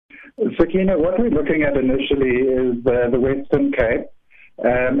Sakina, what we're looking at initially is the Western Cape,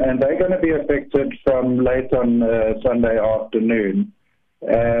 and they're going to be affected from late on Sunday afternoon.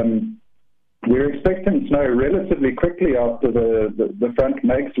 We're expecting snow relatively quickly after the front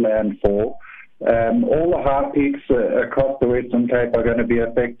makes landfall. All the high peaks across the Western Cape are going to be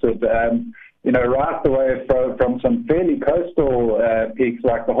affected, right away from some fairly coastal peaks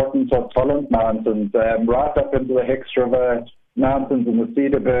like the Hottentot Holland Mountains, right up into the Hex River Mountains and the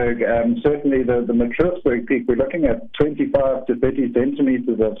Cederberg. Certainly the Matroosberg Peak, we're looking at 25 to 30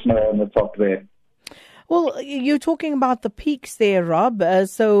 centimeters of snow on the top there. Well, you're talking about the peaks there, Rob.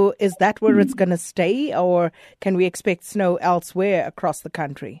 So is that where it's going to stay, or can we expect snow elsewhere across the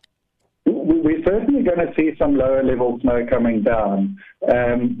country? We're certainly going to see some lower level snow coming down.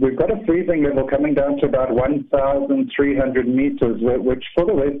 We've got a freezing level coming down to about 1,300 meters, which for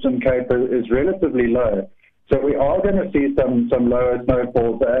the Western Cape is relatively low. So we are going to see some lower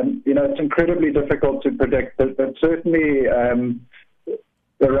snowfalls. It's incredibly difficult to predict, but certainly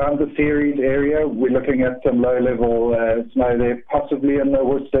around the Ceres area, we're looking at some low-level snow there, possibly in the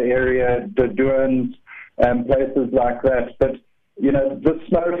Worcester area, the Douans, places like that. But this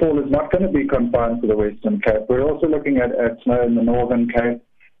snowfall is not going to be confined to the Western Cape. We're also looking at snow in the Northern Cape.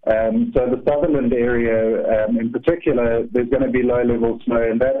 So the Sutherland area in particular, there's going to be low-level snow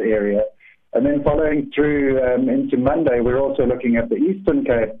in that area. And then following through into Monday, we're also looking at the Eastern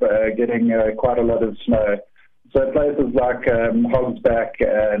Cape getting quite a lot of snow. So places like Hogsback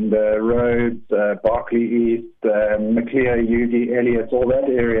and Rhodes, Berkeley East, Maclear, Ugie, Elliot, all that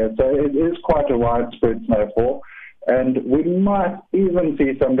area. So it is quite a widespread snowfall. And we might even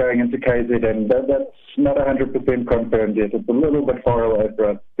see some going into KZN. That's not 100% confirmed yet. It's a little bit far away for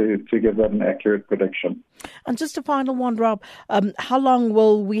us to give that an accurate prediction. And just a final one, Rob. How long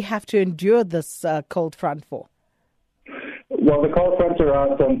will we have to endure this cold front for? Well, the cold front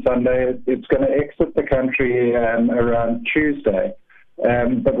arrives on Sunday. It's going to exit the country around Tuesday.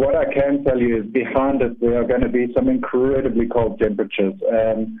 But what I can tell you is behind it, there are going to be some incredibly cold temperatures.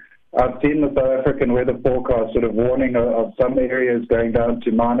 I've seen the South African weather forecast sort of warning of some areas going down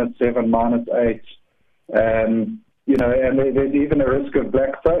to -7, -8. And there's even a risk of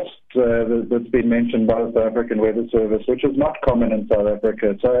black frost that's been mentioned by the South African Weather Service, which is not common in South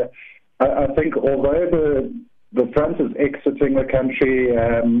Africa. So I think although the front is exiting the country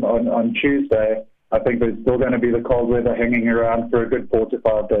on Tuesday, I think there's still going to be the cold weather hanging around for a good 4 to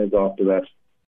 5 days after that.